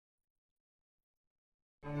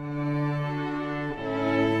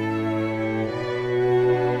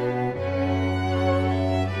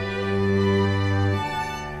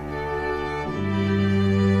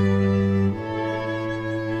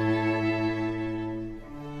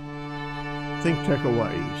ThinkTech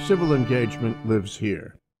Hawaii. Civil engagement lives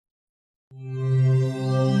here.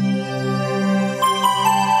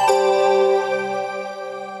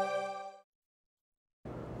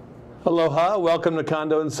 Aloha, welcome to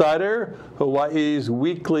Condo Insider, Hawaii's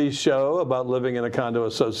weekly show about living in a condo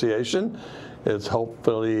association. It's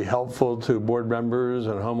hopefully helpful to board members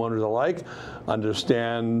and homeowners alike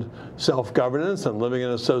understand self-governance and living in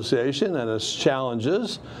an association and its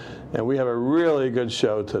challenges. And we have a really good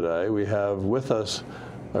show today. We have with us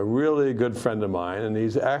a really good friend of mine, and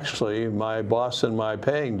he's actually my boss in my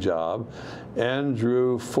paying job,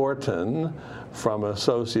 Andrew Fortin from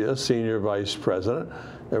Associa, Senior Vice President.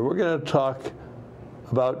 And we're going to talk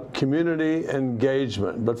about community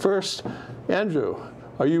engagement. But first, Andrew,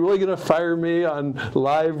 are you really going to fire me on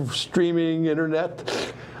live streaming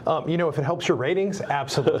internet? You know, if it helps your ratings,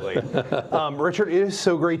 absolutely. Richard, it is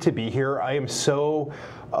so great to be here. I am so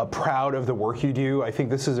proud of the work you do. I think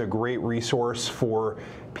this is a great resource for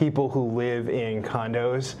people who live in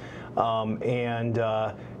condos.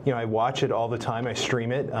 You know, I watch it all the time. I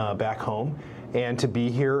stream it back home. And to be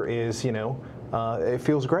here is, you know, it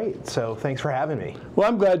feels great. So thanks for having me. Well,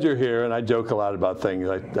 I'm glad you're here, and I joke a lot about things.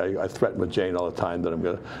 I threaten with Jane all the time that I'm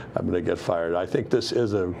gonna get fired. I think this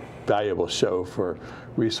is a valuable show for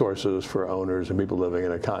resources for owners and people living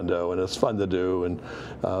in a condo, and it's fun to do. And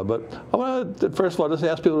but I want to first of all just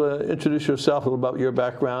ask people to introduce yourself, a little about your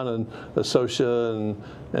background and Associa,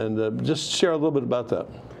 and just share a little bit about that.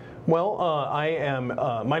 Well,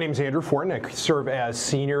 my name is Andrew Fortin. I serve as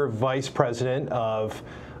Senior Vice President of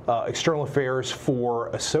External Affairs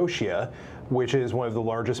for Associa, which is one of the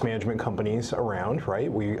largest management companies around,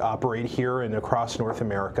 right? We operate here and across North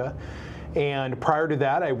America. And prior to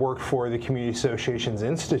that, I worked for the Community Associations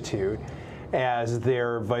Institute as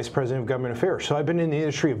their Vice President of Government Affairs. So I've been in the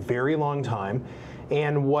industry a very long time.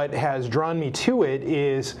 And what has drawn me to it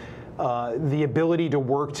is the ability to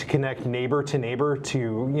work to connect neighbor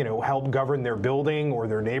to, you know, help govern their building or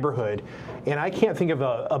their neighborhood. And I can't think of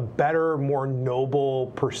a better, more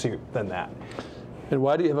noble pursuit than that. And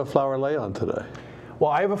why do you have a flower lei on today? Well,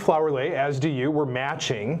 I have a flower lei, as do you. We're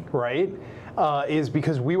matching, right? Is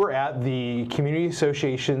because we were at the Community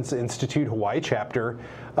Associations Institute Hawaii chapter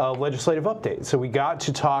legislative update. So we got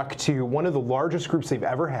to talk to one of the largest groups they've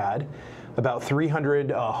ever had, about 300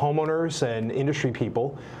 homeowners and industry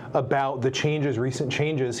people, about the recent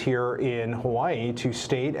changes here in Hawaii to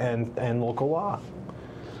state and local law.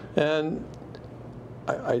 And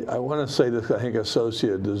I want to say this, I think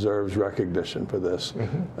Associa deserves recognition for this.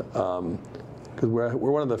 Mm-hmm. Because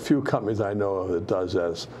we're one of the few companies I know of that does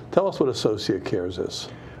this. Tell us what Associa Cares is.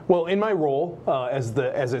 Well, in my role,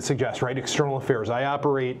 as it suggests, right, external affairs, I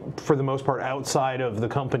operate for the most part outside of the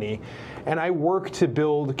company, and I work to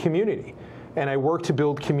build community. And I work to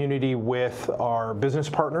build community with our business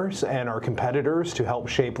partners and our competitors to help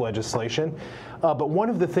shape legislation. But one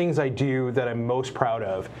of the things I do that I'm most proud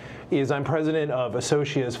of is I'm president of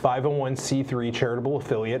Associa's 501c3 charitable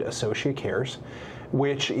affiliate, Associa Cares,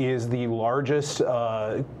 which is the largest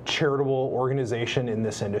charitable organization in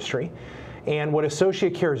this industry. And what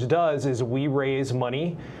Associa Cares does is we raise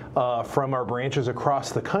money from our branches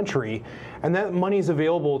across the country, and that money is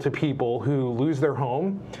available to people who lose their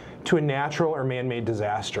home to a natural or man-made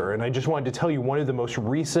disaster. And I just wanted to tell you, one of the most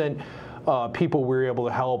recent people we were able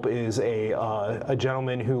to help is a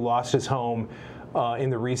gentleman who lost his home in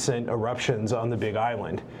the recent eruptions on the Big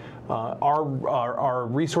Island. Our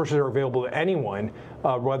resources are available to anyone,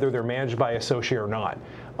 whether they're managed by Associa or not.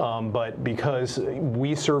 But because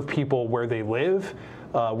we serve people where they live,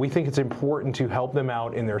 we think it's important to help them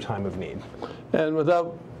out in their time of need. And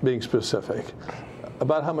without being specific,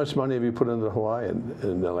 about how much money have you put into Hawaii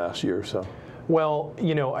in the last year or so? Well,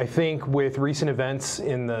 you know, I think with recent events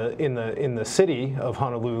in the city of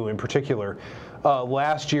Honolulu in particular,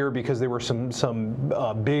 last year, because there were some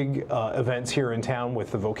big events here in town with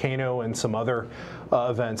the volcano and some other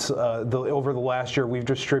events, over the last year we've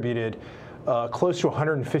distributed close to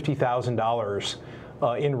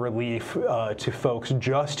 $150,000 in relief to folks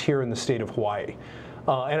just here in the state of Hawaii.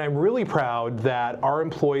 And I'm really proud that our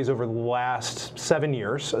employees over the last 7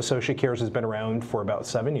 years, Associa Cares has been around for about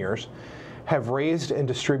 7 years, have raised and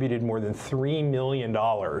distributed more than $3 million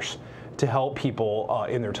to help people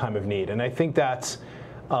in their time of need. And I think that's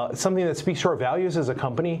something that speaks to our values as a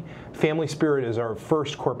company. Family spirit is our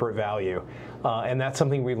first corporate value. And that's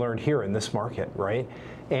something we learned here in this market, right?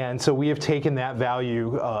 And so we have taken that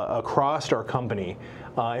value across our company.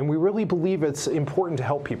 And we really believe it's important to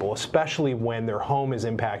help people, especially when their home is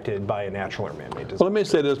impacted by a natural or man-made disaster. Well, let me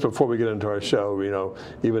say this before we get into our show. You know,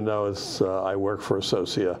 even though it's I work for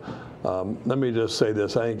Associa, Let me just say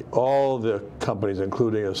this. I think all the companies,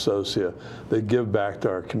 including Associa, that give back to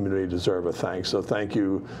our community deserve a thanks. So thank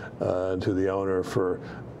you to the owner for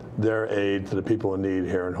their aid to the people in need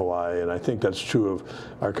here in Hawaii. And I think that's true of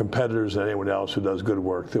our competitors and anyone else who does good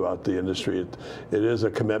work throughout the industry. It is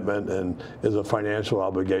a commitment and is a financial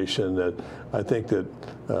obligation that I think that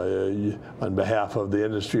on behalf of the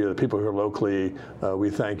industry, the people here locally, we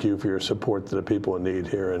thank you for your support to the people in need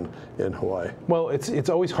here in Hawaii. Well, it's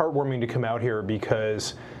always heartwarming to come out here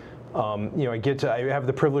because I have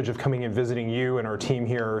the privilege of coming and visiting you and our team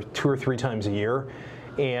here 2 or 3 times a year.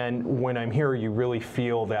 And when I'm here, you really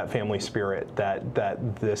feel that family spirit that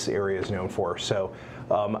this area is known for. So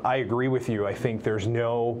I agree with you. I think there's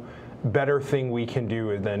no better thing we can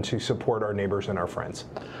do than to support our neighbors and our friends.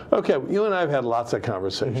 Okay, you and I have had lots of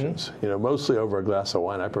conversations, mostly over a glass of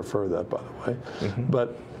wine. I prefer that, by the way.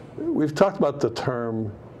 But we've talked about the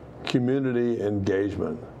term community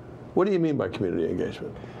engagement. What do you mean by community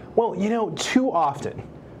engagement? Well, too often,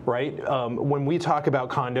 right, when we talk about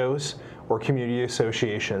condos or community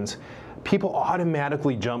associations, people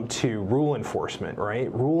automatically jump to rule enforcement,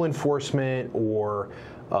 right? Rule enforcement or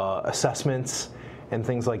assessments and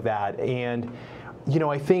things like that. And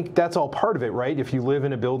I think that's all part of it, right? If you live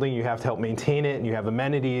in a building, you have to help maintain it and you have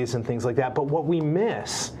amenities and things like that. But what we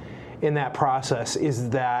miss in that process is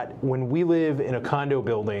that when we live in a condo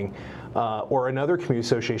building or another community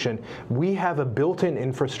association, we have a built-in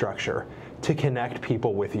infrastructure to connect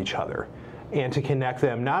people with each other and to connect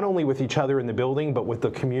them not only with each other in the building, but with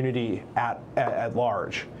the community at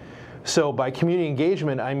large. So by community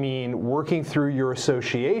engagement, I mean working through your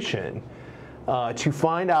association to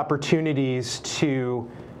find opportunities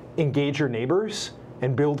to engage your neighbors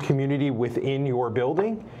and build community within your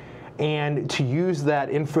building, and to use that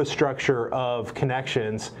infrastructure of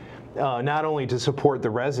connections not only to support the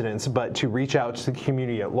residents, but to reach out to the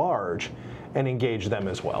community at large and engage them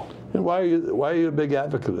as well. And why are you a big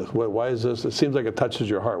advocate of this? Why is this? It seems like it touches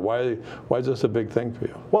your heart. Why is this a big thing for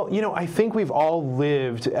you? Well, I think we've all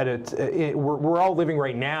lived we're all living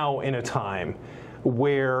right now in a time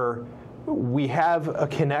where we have a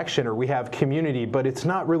connection or we have community, but it's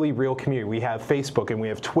not really real community. We have Facebook and we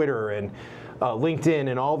have Twitter and LinkedIn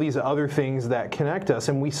and all these other things that connect us,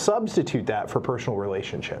 and we substitute that for personal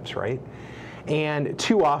relationships, right? And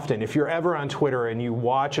too often, if you're ever on Twitter and you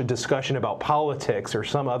watch a discussion about politics or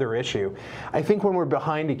some other issue, I think when we're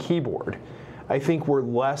behind a keyboard, I think we're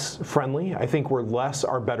less friendly. I think we're less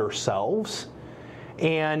our better selves.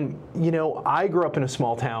 And, I grew up in a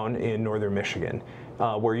small town in northern Michigan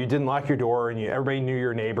where you didn't lock your door and everybody knew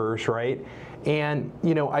your neighbors, right? And,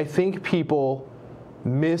 I think people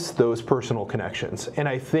miss those personal connections. And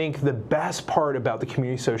I think the best part about the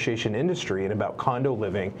community association industry and about condo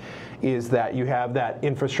living is that you have that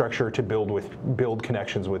infrastructure to build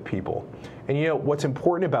connections with people. And what's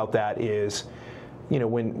important about that is,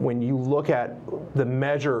 when you look at the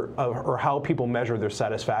measure of, or how people measure their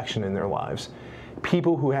satisfaction in their lives,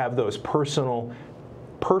 people who have those personal,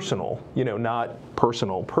 not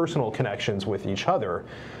personal connections with each other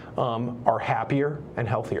are happier and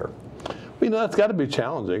healthier. That's got to be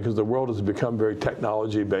challenging because the world has become very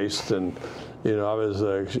technology-based. And, I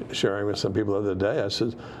was sharing with some people the other day, I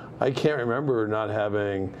said, I can't remember not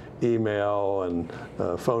having email and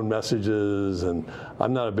phone messages. And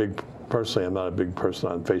I'm not a big person on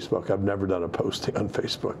Facebook. I've never done a posting on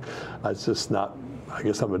Facebook. It's just not. I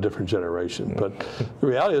guess I'm a different generation, but the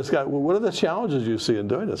reality is, what are the challenges you see in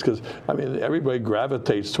doing this? Because everybody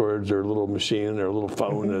gravitates towards their little machine, their little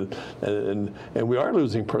phone, and we are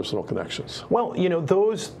losing personal connections. Well,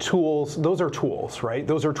 those are tools, right?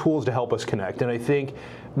 Those are tools to help us connect, and I think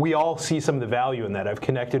we all see some of the value in that. I've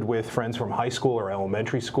connected with friends from high school or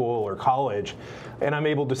elementary school or college, and I'm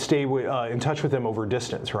able to stay in touch with them over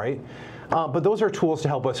distance, right? But those are tools to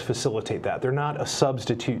help us facilitate that. They're not a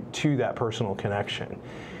substitute to that personal connection.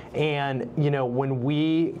 And when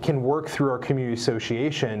we can work through our community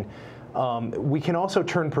association, we can also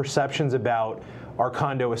turn perceptions about our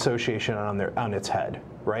condo association on its head,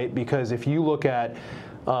 right? Because if you look at,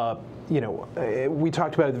 we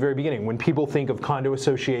talked about at the very beginning, when people think of condo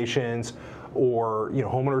associations or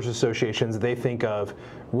homeowners associations, they think of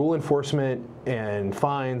rule enforcement and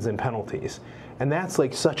fines and penalties. And that's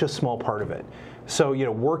like such a small part of it. So,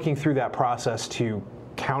 working through that process to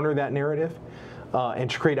counter that narrative and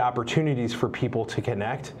to create opportunities for people to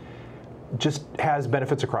connect just has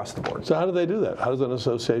benefits across the board. So how do they do that? How does an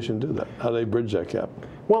association do that? How do they bridge that gap?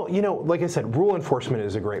 Well, like I said, rule enforcement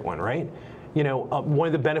is a great one, right? one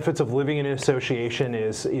of the benefits of living in an association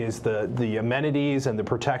is the amenities and the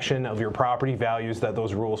protection of your property values that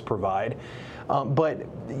those rules provide. But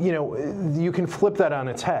you can flip that on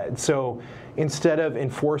its head. So instead of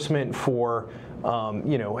enforcement for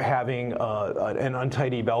having an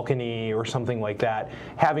untidy balcony or something like that,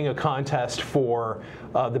 having a contest for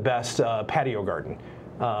the best patio garden.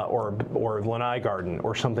 Or lanai garden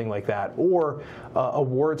or something like that, or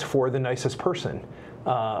awards for the nicest person,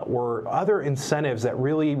 or other incentives that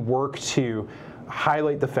really work to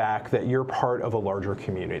highlight the fact that you're part of a larger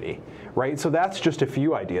community, right? So that's just a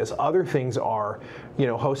few ideas. Other things are,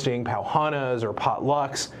 hosting pauhanas or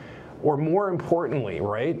potlucks, or more importantly,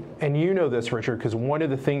 right? And you know this, Richard, because one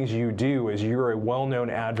of the things you do is you're a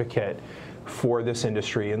well-known advocate for this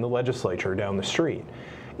industry in the legislature down the street,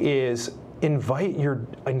 is invite your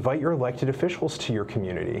elected officials to your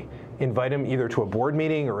community. Invite them either to a board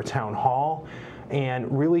meeting or a town hall,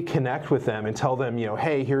 and really connect with them and tell them,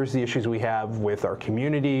 hey, here's the issues we have with our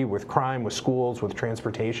community, with crime, with schools, with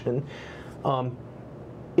transportation.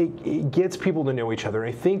 It gets people to know each other.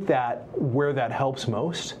 And I think that where that helps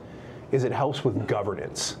most is it helps with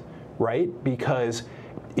governance, right? Because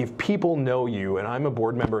if people know you, and I'm a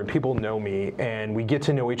board member, and people know me, and we get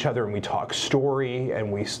to know each other, and we talk story,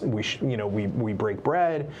 and we break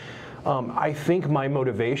bread, I think my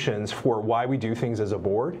motivations for why we do things as a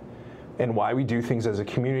board and why we do things as a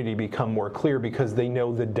community become more clear because they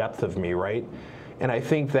know the depth of me, right? And I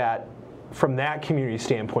think that from that community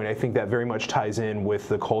standpoint, I think that very much ties in with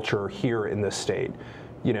the culture here in this state,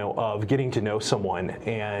 of getting to know someone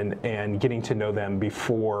and getting to know them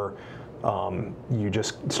before you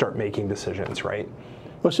just start making decisions, right?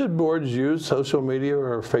 Well, should boards use social media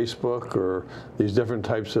or Facebook or these different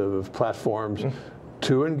types of platforms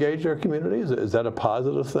to engage their communities? Is that a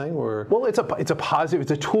positive thing? Or? Well, it's a positive.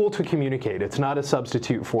 It's a tool to communicate. It's not a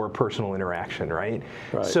substitute for personal interaction, right?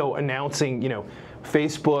 So announcing,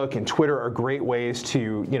 Facebook and Twitter are great ways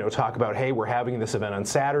to, talk about, hey, we're having this event on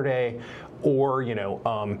Saturday, or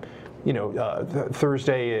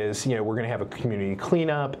Thursday is, we're going to have a community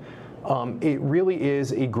cleanup. It really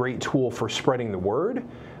is a great tool for spreading the word,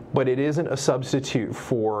 but it isn't a substitute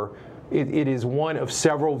for, it is one of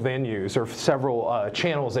several venues or several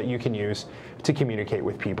channels that you can use to communicate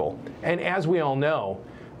with people. And as we all know,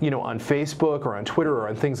 on Facebook or on Twitter or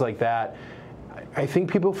on things like that, I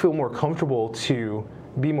think people feel more comfortable to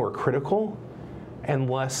be more critical and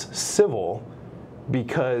less civil,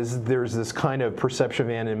 because there's this kind of perception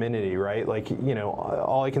of anonymity, right? Like,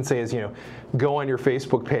 all I can say is, go on your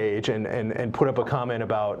Facebook page and put up a comment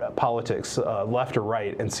about politics, left or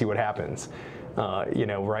right, and see what happens.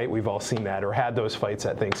 Right? We've all seen that, or had those fights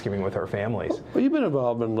at Thanksgiving with our families. Well, you've been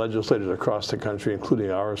involved in legislators across the country,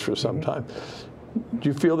 including ours, for some time. Do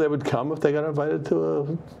you feel they would come if they got invited to a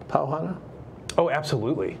pauhana? Oh,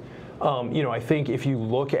 absolutely. I think if you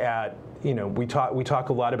look at, we talk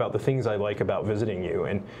a lot about the things I like about visiting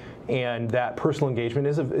you, and that personal engagement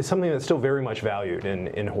is something that's still very much valued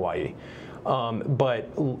in Hawaii. But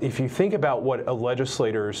if you think about what a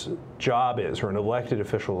legislator's job is, or an elected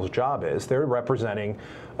official's job is, they're representing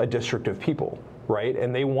a district of people, right?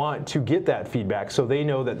 And they want to get that feedback so they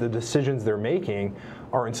know that the decisions they're making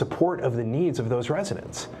are in support of the needs of those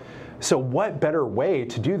residents. So what better way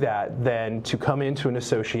to do that than to come into an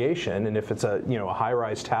association, and if it's a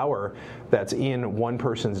high-rise tower that's in one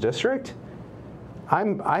person's district,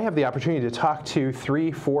 I have the opportunity to talk to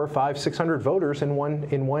 300, 400, 500, 600 voters in one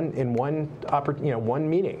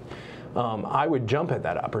meeting. I would jump at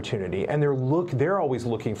that opportunity, and they're always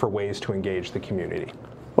looking for ways to engage the community.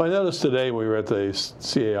 Well, I noticed today when we were at the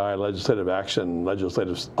CAI Legislative Action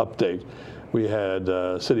Legislative Update, we had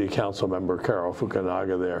City Council member Carol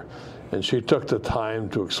Fukunaga there, and she took the time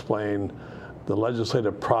to explain the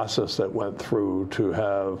legislative process that went through to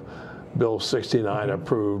have Bill 69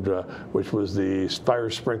 approved, which was the fire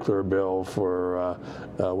sprinkler bill for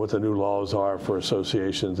what the new laws are for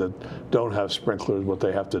associations that don't have sprinklers, what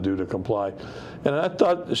they have to do to comply. And I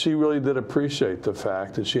thought she really did appreciate the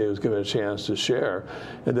fact that she was given a chance to share.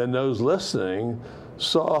 And then those listening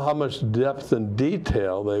saw how much depth and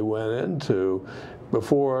detail they went into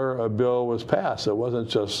before a bill was passed. It wasn't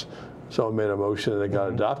just someone made a motion and it got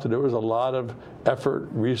adopted. There was a lot of effort,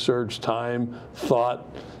 research, time, thought,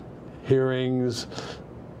 hearings,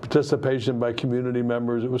 participation by community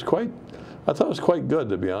members. I thought it was quite good,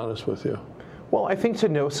 to be honest with you. Well, I think to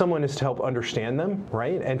know someone is to help understand them,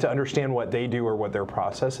 right? And to understand what they do or what their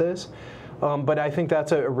process is. But I think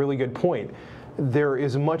that's a really good point. There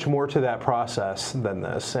is much more to that process than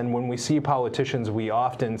this. And when we see politicians, we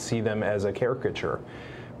often see them as a caricature,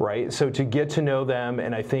 right? So to get to know them,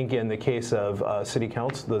 and I think in the case of the city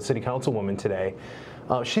councilwoman today,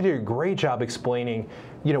 she did a great job explaining,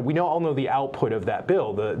 we all know the output of that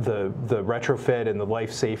bill, the retrofit and the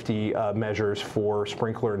life safety measures for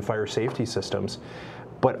sprinkler and fire safety systems,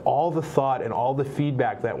 but all the thought and all the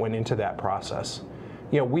feedback that went into that process.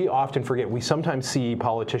 We often forget, we sometimes see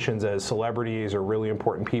politicians as celebrities or really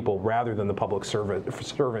important people rather than the public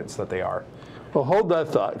servants that they are. Well, hold that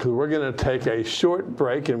thought, because we're going to take a short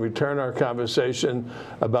break and return our conversation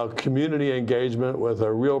about community engagement with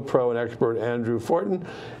a real pro and expert, Andrew Fortin,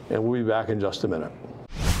 and we'll be back in just a minute.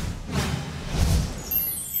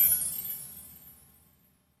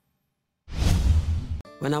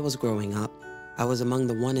 When I was growing up, I was among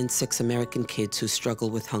the 1 in 6 American kids who struggle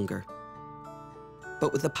with hunger.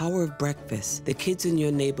 But with the power of breakfast, the kids in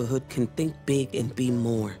your neighborhood can think big and be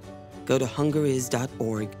more. Go to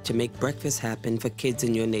hungeris.org to make breakfast happen for kids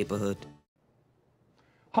in your neighborhood.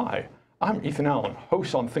 Hi, I'm Ethan Allen,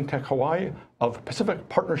 host on ThinkTech Hawaii of Pacific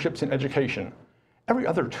Partnerships in Education. Every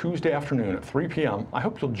other Tuesday afternoon at 3 p.m., I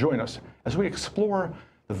hope you'll join us as we explore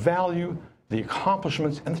the value, the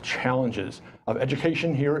accomplishments, and the challenges of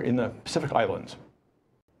education here in the Pacific Islands.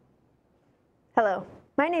 Hello,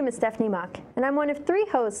 my name is Stephanie Mock, and I'm one of 3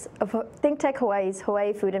 hosts of ThinkTech Hawaii's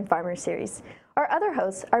Hawaii Food and Farmer Series. Our other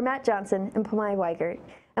hosts are Matt Johnson and Pamai Weigert,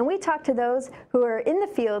 and we talk to those who are in the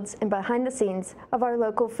fields and behind the scenes of our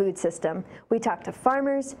local food system. We talk to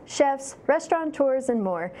farmers, chefs, restaurateurs, and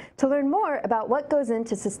more to learn more about what goes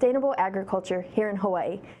into sustainable agriculture here in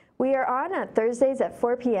Hawaii. We are on Thursdays at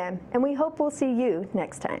 4 p.m., and we hope we'll see you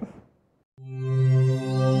next time.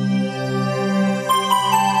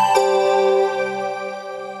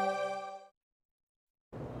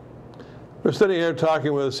 We're sitting here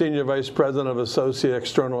talking with Senior Vice President of Associate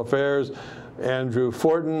External Affairs, Andrew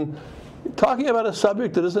Fortin, talking about a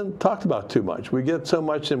subject that isn't talked about too much. We get so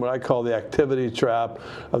much in what I call the activity trap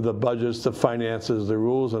of the budgets, the finances, the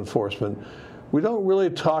rules enforcement. We don't really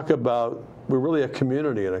talk about, we're really a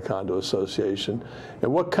community in a condo association,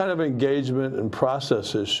 and what kind of engagement and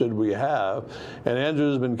processes should we have? And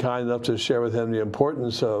Andrew's been kind enough to share with him the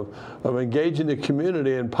importance of engaging the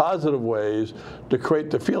community in positive ways to create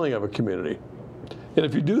the feeling of a community. And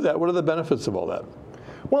if you do that, what are the benefits of all that?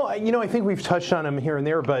 Well, I think we've touched on them here and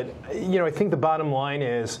there, but I think the bottom line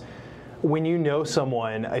is when you know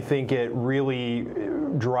someone, I think it really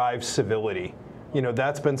drives civility.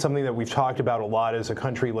 That's been something that we've talked about a lot as a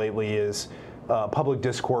country lately is public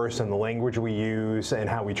discourse and the language we use and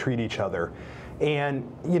how we treat each other. And,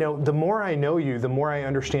 the more I know you, the more I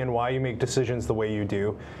understand why you make decisions the way you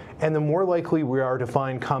do. And the more likely we are to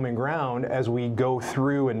find common ground as we go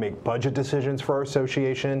through and make budget decisions for our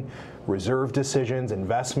association, reserve decisions,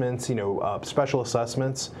 investments, special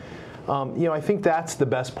assessments. I think that's the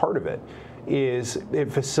best part of it, is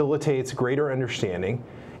it facilitates greater understanding.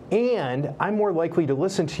 And I'm more likely to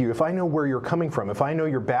listen to you if I know where you're coming from, if I know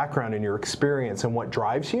your background and your experience and what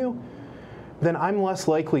drives you, then I'm less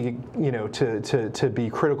likely, to be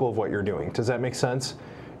critical of what you're doing. Does that make sense?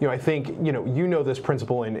 I think, you know this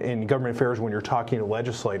principle in government affairs when you're talking to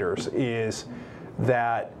legislators is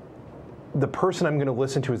that the person I'm going to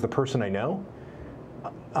listen to is the person I know.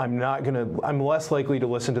 I'm less likely to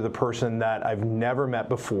listen to the person that I've never met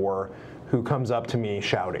before who comes up to me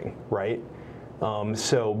shouting, right?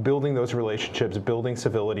 So building those relationships, building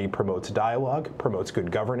civility promotes dialogue, promotes good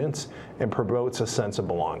governance, and promotes a sense of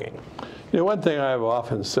belonging. One thing I've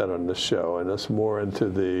often said on this show, and it's more into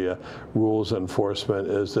the rules enforcement,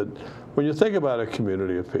 is that when you think about a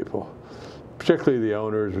community of people, particularly the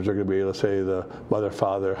owners, which are going to be, let's say, the mother,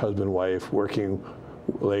 father, husband, wife, working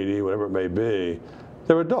lady, whatever it may be,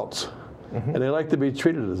 they're adults. Mm-hmm. And they like to be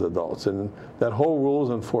treated as adults. And that whole rules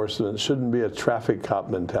enforcement shouldn't be a traffic cop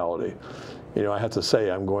mentality. I have to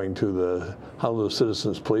say I'm going to the Honolulu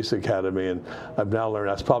Citizens Police Academy, and I've now learned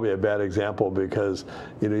that's probably a bad example because,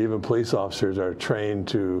 even police officers are trained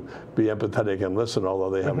to be empathetic and listen, although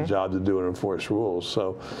they have a job to do and enforce rules.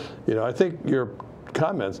 So, I think your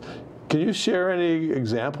comments, can you share any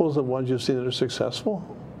examples of ones you've seen that are successful?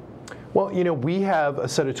 Well, we have a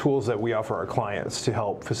set of tools that we offer our clients to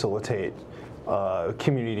help facilitate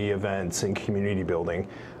community events and community building.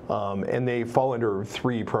 And they fall under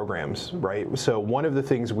 3 programs, right? So one of the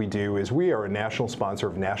things we do is we are a national sponsor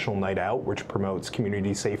of National Night Out, which promotes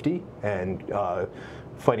community safety and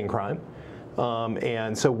fighting crime.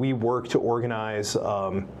 And so we work to organize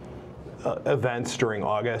events during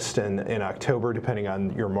August and October, depending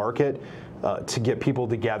on your market, to get people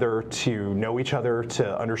together to know each other,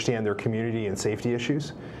 to understand their community and safety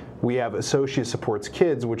issues. We have Associate Supports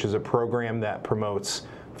Kids, which is a program that promotes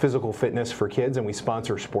physical fitness for kids, and we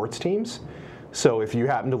sponsor sports teams. So if you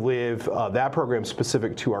happen to live, that program's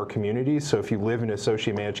specific to our community. So if you live in an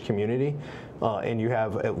associate managed community and you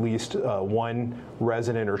have at least one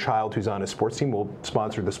resident or child who's on a sports team, we'll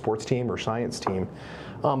sponsor the sports team or science team.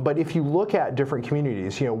 But if you look at different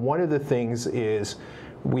communities, one of the things is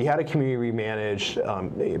we had a community we managed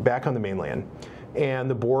back on the mainland, and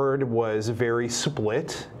the board was very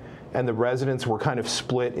split, and the residents were kind of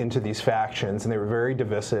split into these factions, and they were very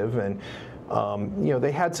divisive, and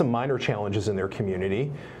they had some minor challenges in their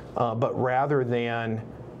community, but rather than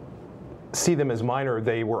see them as minor,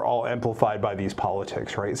 they were all amplified by these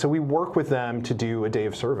politics, right? So we work with them to do a day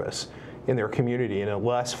of service in their community in a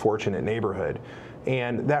less fortunate neighborhood.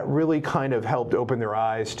 And that really kind of helped open their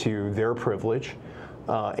eyes to their privilege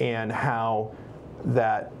and how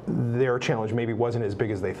that their challenge maybe wasn't as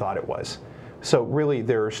big as they thought it was. So really,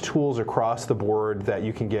 there's tools across the board that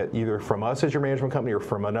you can get either from us as your management company or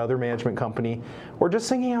from another management company, or just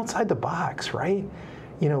thinking outside the box, right?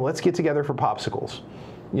 Let's get together for popsicles,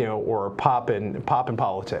 or pop and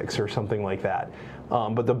politics or something like that.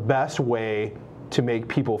 But the best way to make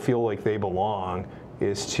people feel like they belong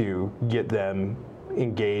is to get them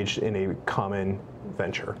engaged in a common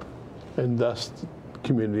venture. And thus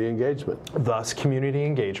community engagement. Thus community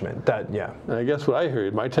engagement. Yeah. And I guess what I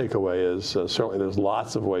heard, my takeaway is certainly there's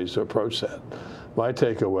lots of ways to approach that. My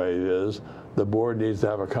takeaway is the board needs to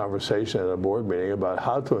have a conversation at a board meeting about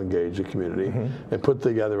how to engage the community and put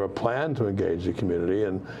together a plan to engage the community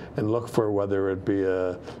and look for whether it be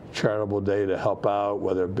a charitable day to help out,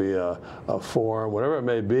 whether it be a forum, whatever it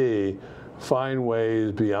may be, find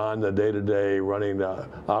ways beyond the day-to-day running the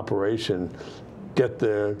operation, get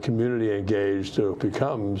the community engaged so it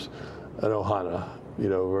becomes an ohana,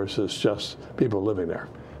 versus just people living there.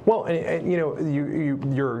 Well, and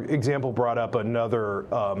your example brought up another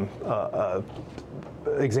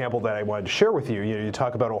example that I wanted to share with you. You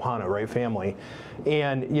talk about ohana, right, family,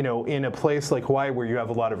 and in a place like Hawaii where you have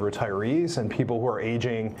a lot of retirees and people who are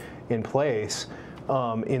aging in place,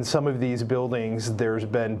 in some of these buildings, there's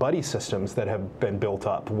been buddy systems that have been built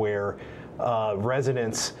up where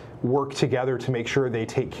residents work together to make sure they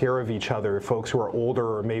take care of each other, folks who are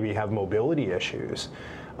older or maybe have mobility issues.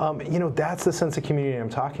 That's the sense of community I'm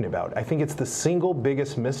talking about. I think it's the single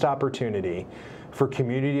biggest missed opportunity for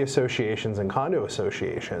community associations and condo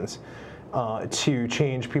associations to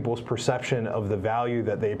change people's perception of the value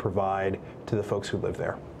that they provide to the folks who live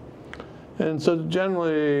there. And so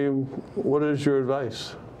generally, what is your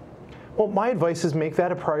advice? Well, my advice is make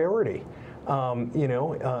that a priority.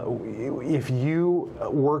 If you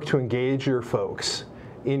work to engage your folks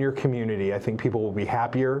in your community, I think people will be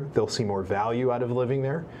happier. They'll see more value out of living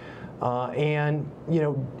there. I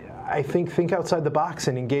think outside the box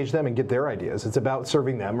and engage them and get their ideas. It's about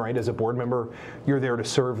serving them, right? As a board member, you're there to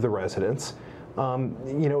serve the residents.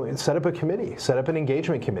 Set up a committee, set up an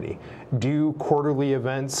engagement committee, do quarterly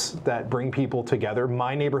events that bring people together.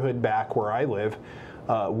 My neighborhood back where I live,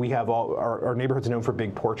 we have our neighborhood's known for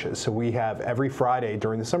big porches. So we have every Friday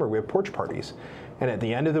during the summer, we have porch parties. And at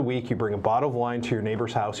the end of the week, you bring a bottle of wine to your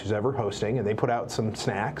neighbor's house who's ever hosting, and they put out some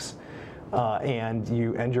snacks, and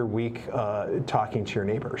you end your week talking to your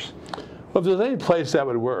neighbors. Well, if there's any place that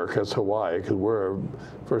would work, it's Hawaii, because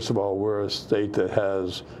first of all, we're a state that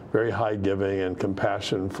has very high giving and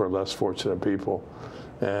compassion for less fortunate people.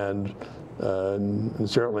 And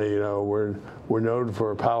certainly, we're known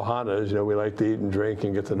for pauhanas. We like to eat and drink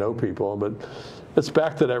and get to know people. But it's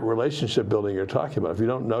back to that relationship building you're talking about. If you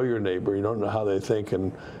don't know your neighbor, you don't know how they think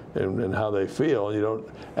and how they feel, and you don't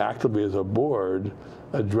actively as a board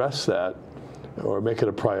address that or make it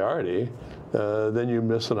a priority, then you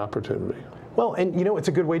miss an opportunity. Well, and it's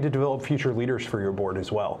a good way to develop future leaders for your board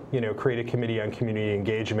as well. Create a committee on community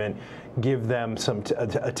engagement, give them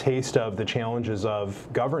a taste of the challenges of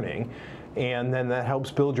governing, and then that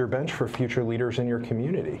helps build your bench for future leaders in your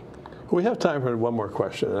community. We have time for one more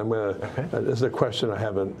question. This is a question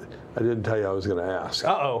I didn't tell you I was going to ask.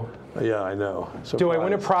 Uh-oh. Yeah, I know. Surprise. Do I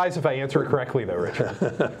win a prize if I answer it correctly, though, Richard?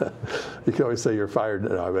 You can always say you're fired.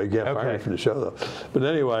 No, I can't fire you from the show, though. But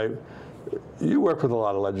anyway, you work with a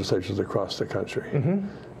lot of legislatures across the country.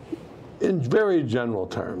 Mm-hmm. In very general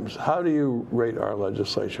terms, how do you rate our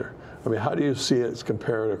legislature? I mean, how do you see it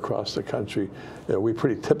compared across the country? Are we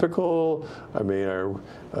pretty typical? I mean,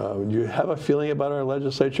 do you have a feeling about our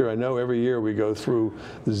legislature? I know every year we go through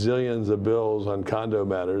zillions of bills on condo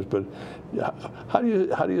matters, but how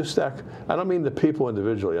do you stack? I don't mean the people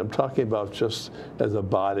individually. I'm talking about just as a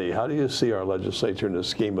body. How do you see our legislature in the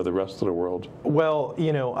scheme of the rest of the world? Well,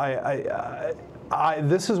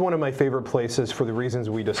 this is one of my favorite places for the reasons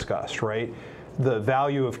we discussed, right? the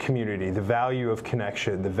value of community, the value of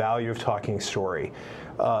connection, the value of talking story.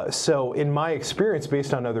 So in my experience,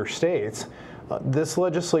 based on other states, this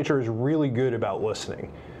legislature is really good about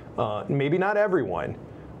listening. Maybe not everyone,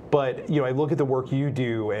 but I look at the work you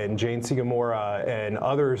do and Jane Sigamora and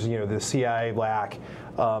others, the CI LAC,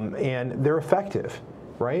 and they're effective,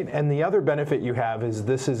 right? And the other benefit you have is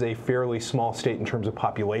this is a fairly small state in terms of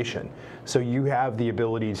population. So you have the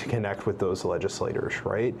ability to connect with those legislators,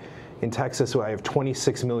 right? In Texas, I have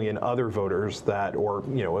 26 million other voters or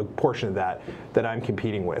a portion of that I'm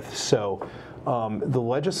competing with. So the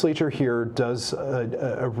legislature here does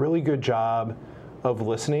a really good job of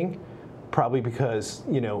listening, probably because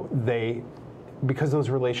because those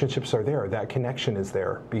relationships are there, that connection is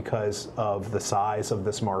there because of the size of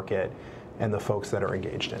this market and the folks that are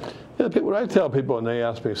engaged in it. Yeah, what I tell people when they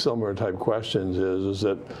ask me similar type questions is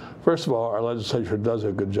that, first of all, our legislature does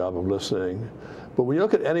a good job of listening. But when you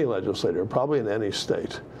look at any legislator, probably in any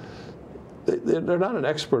state, they're not an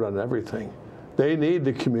expert on everything. They need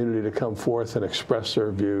the community to come forth and express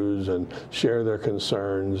their views and share their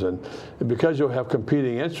concerns. And because you'll have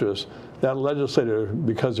competing interests, that legislator,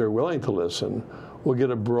 because they're willing to listen, will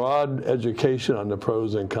get a broad education on the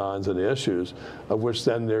pros and cons and the issues, of which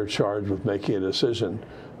then they're charged with making a decision.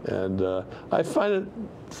 And I find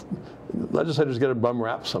legislators get a bum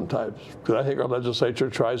rap sometimes, because I think our legislature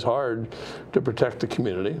tries hard to protect the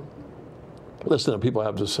community, listen to what people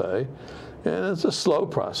have to say, and it's a slow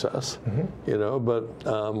process, but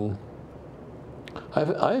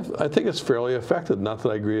I think it's fairly effective. Not that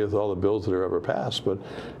I agree with all the bills that are ever passed, but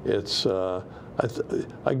it's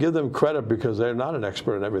I give them credit because they're not an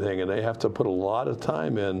expert in everything, and they have to put a lot of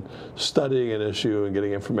time in studying an issue and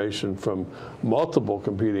getting information from multiple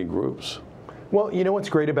competing groups. Well, what's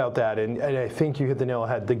great about that, and I think you hit the nail on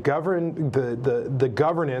the head, the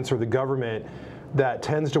governance or the government that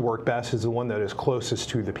tends to work best is the one that is closest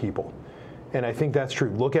to the people. And I think that's true.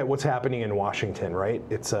 Look at what's happening in Washington, right?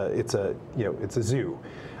 It's a zoo.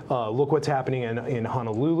 Look what's happening in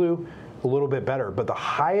Honolulu, a little bit better. But the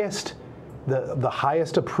highest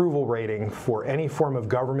approval rating for any form of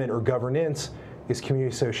government or governance is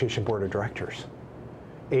Community Association Board of Directors.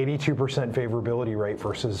 82% favorability rate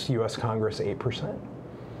versus U.S. Congress 8%.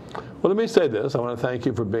 Well, let me say this. I want to thank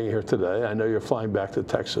you for being here today. I know you're flying back to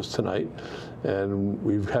Texas tonight, and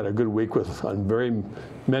we've had a good week on very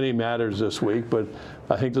many matters this week, but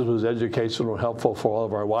I think this was educational and helpful for all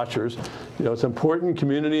of our watchers. It's important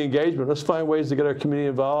community engagement. Let's find ways to get our community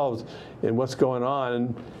involved in what's going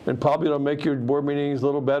on, and probably it'll make your board meetings a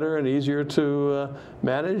little better and easier to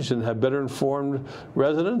manage and have better informed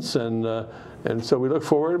residents. And so we look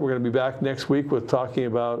forward. We're going to be back next week with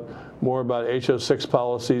talking more about HO6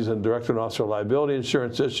 policies and director and officer liability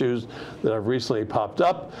insurance issues that have recently popped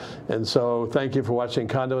up. And so thank you for watching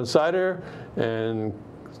Condo Insider, and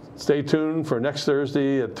stay tuned for next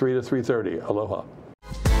Thursday at 3 to 3:30. Aloha.